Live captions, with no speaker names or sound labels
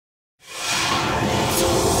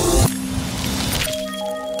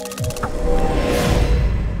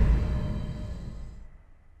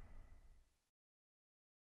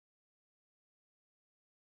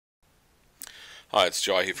Hi, it's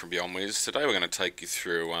Jai here from Beyonwiz. Today we're going to take you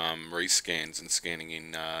through rescans and scanning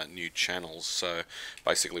in new channels. So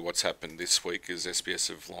basically what's happened this week is SBS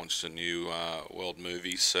have launched a new World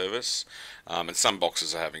Movies service, and some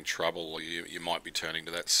boxes are having trouble. You might be turning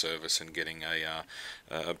to that service and getting a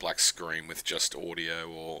black screen with just audio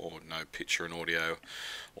or no picture and audio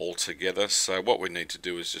altogether. So what we need to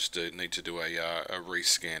do is just need to do a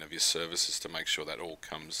rescan of your services to make sure that all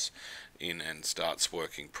comes in and starts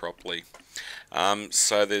working properly.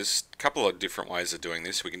 So there's a couple of different ways of doing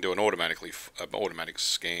this. We can do an automatic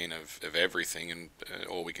scan of everything, and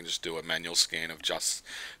or we can just do a manual scan of just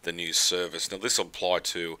the new service. Now this will apply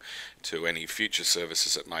to any future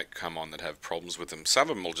services that might come on that have problems with them.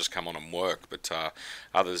 Some of them will just come on and work, but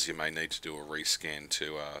others you may need to do a rescan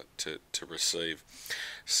to receive.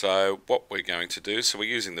 So what we're going to do, so we're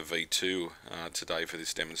using the V2 today for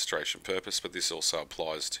this demonstration purpose, but this also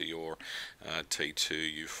applies to your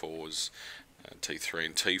T2, U4s, T3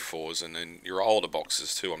 and T4s, and then your older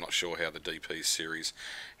boxes too. I'm not sure how the DP series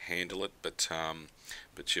handle it, but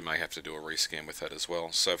you may have to do a rescan with that as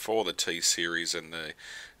well. So for the T series and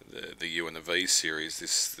the U and the V series,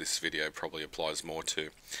 this video probably applies more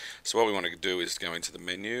to. So what we want to do is go into the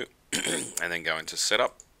menu and then go into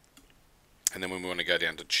setup, and then we want to go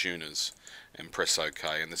down to tuners and press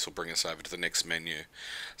OK, and this will bring us over to the next menu.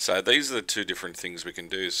 So these are the two different things we can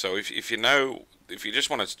do. So if you just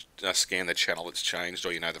want to scan the channel that's changed,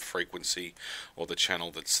 or you know the frequency or the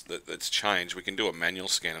channel that's changed, we can do a manual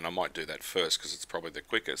scan, and I might do that first because it's probably the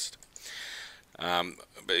quickest. But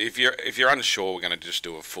if you're unsure, we're going to just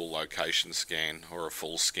do a full location scan or a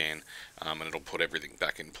full scan, and it'll put everything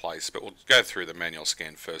back in place. But we'll go through the manual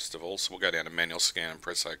scan first of all. So we'll go down to manual scan and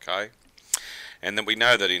press OK. And then we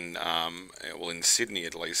know that in Sydney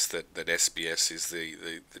at least, that SBS is the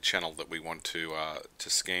channel that we want to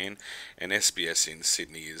scan, and SBS in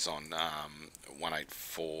Sydney is on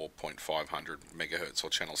 184.500 megahertz or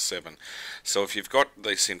channel 7. So if you've got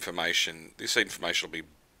this information will be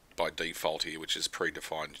by default here, which is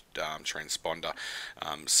predefined transponder.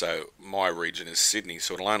 So my region is Sydney,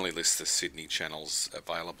 so it'll only list the Sydney channels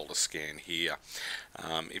available to scan here.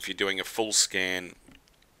 If you're doing a full scan,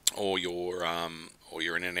 or you're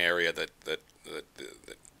in an area that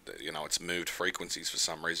you know it's moved frequencies for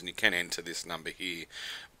some reason, you can enter this number here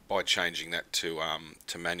by changing that to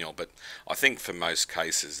manual. But I think for most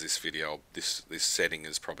cases this setting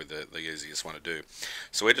is probably the easiest one to do.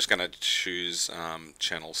 So we're just going to choose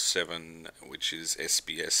channel 7, which is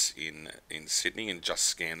SBS in Sydney, and just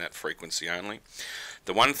scan that frequency only.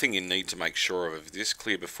 The one thing you need to make sure of this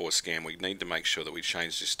clear before scan, we need to make sure that we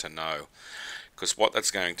change this to no, because what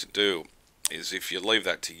that's going to do is if you leave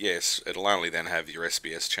that to yes, it'll only then have your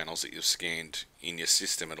SBS channels that you've scanned in your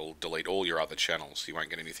system. It'll delete all your other channels. You won't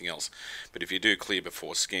get anything else. But if you do clear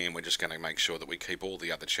before scan, we're just going to make sure that we keep all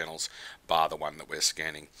the other channels bar the one that we're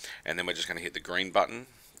scanning. And then we're just going to hit the green button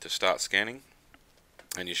to start scanning.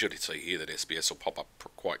 And you should see here that SBS will pop up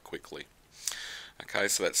quite quickly. Okay,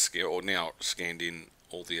 so that's now scanned in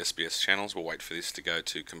all the SBS channels. We'll wait for this to go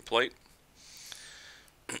to complete.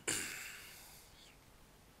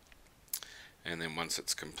 And then once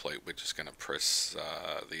it's complete, we're just going to press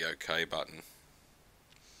the OK button.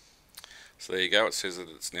 So there you go, it says that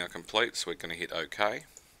it's now complete, so we're going to hit OK.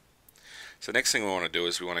 So the next thing we want to do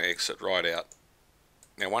is we want to exit right out.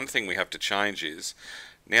 Now one thing we have to change is,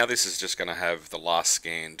 now this is just going to have the last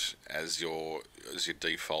scanned as your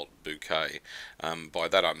default bouquet. By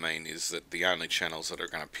that I mean is that the only channels that are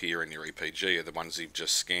going to appear in your EPG are the ones you've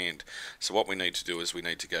just scanned. So what we need to do is we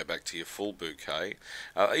need to go back to your full bouquet.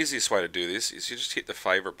 Easiest way to do this is you just hit the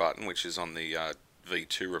favourite button, which is on the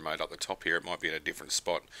V2 remote up the top here. It might be in a different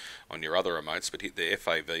spot on your other remotes, but hit the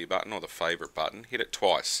FAV button or the favourite button, hit it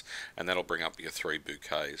twice, and that'll bring up your 3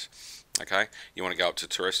 bouquets. Okay, you want to go up to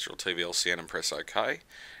terrestrial TV LCN and press OK,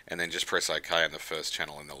 and then just press OK on the first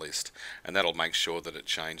channel in the list, and that'll make sure that it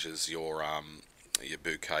changes your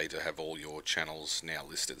bouquet to have all your channels now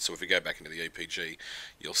listed. So if you go back into the EPG,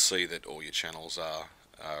 you'll see that all your channels are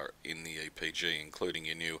in the EPG, including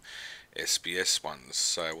your new SBS ones.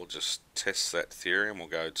 So we'll just test that theory, and we'll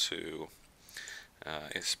go to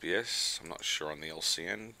SBS. I'm not sure on the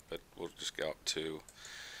LCN, but we'll just go up to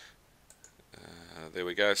there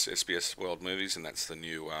we go, so SBS World Movies, and that's the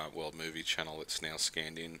new World Movie channel that's now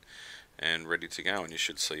scanned in and ready to go, and you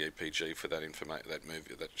should see EPG for that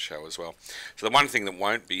that show as well. So the one thing that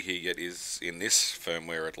won't be here yet is in this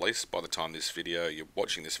firmware, at least by the time you're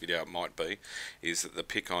watching this video, it might be, is that the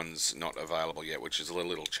Picon's not available yet, which is a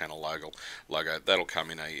little channel logo. That'll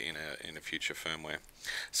come in a future firmware.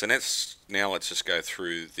 So now let's just go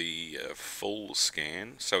through the full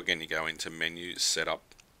scan. So again, you go into menu, setup,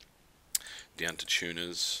 down to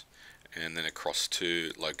tuners, and then across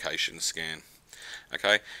to location scan.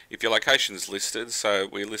 Okay, if your location is listed, so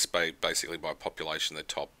we list basically by population the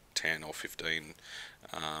top 10 or 15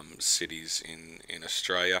 cities in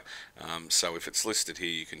Australia. So if it's listed here,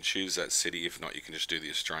 you can choose that city. If not, you can just do the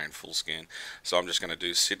Australian full scan. So I'm just going to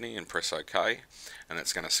do Sydney and press OK, and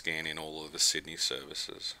that's going to scan in all of the Sydney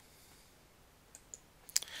services.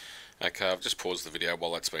 Okay, I've just paused the video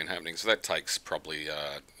while that's been happening, so that takes probably,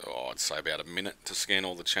 I'd say about a minute to scan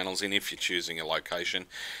all the channels in if you're choosing a location.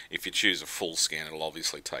 If you choose a full scan, it'll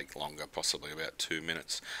obviously take longer, possibly about 2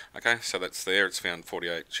 minutes. Okay, so that's there, it's found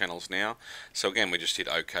 48 channels now. So again, we just hit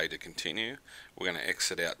OK to continue. We're going to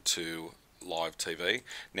exit out to live TV.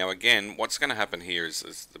 Now again, what's going to happen here is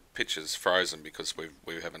the picture's frozen because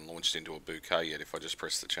we haven't launched into a bouquet yet. If I just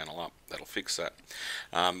press the channel up, that'll fix that.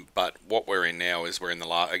 But what we're in now is we're in the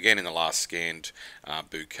last scanned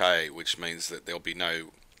bouquet, which means that there'll be no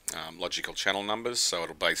logical channel numbers, so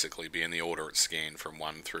it'll basically be in the order it's scanned from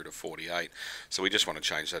 1 through to 48. So we just want to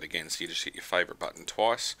change that again, so you just hit your favourite button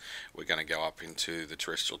twice. We're going to go up into the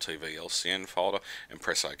terrestrial TV LCN folder and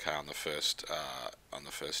press OK on the first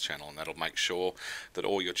channel, and that'll make sure that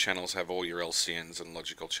all your channels have all your LCNs and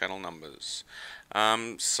logical channel numbers.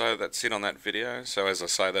 So that's it on that video. So as I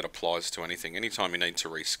say, that applies to anything. Anytime you need to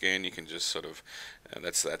rescan, you can just sort of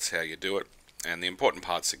that's how you do it. And the important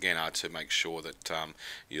parts again are to make sure that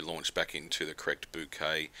you launch back into the correct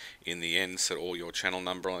bouquet in the end, so all your channel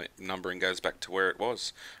numbering goes back to where it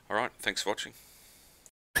was. Alright, thanks for watching.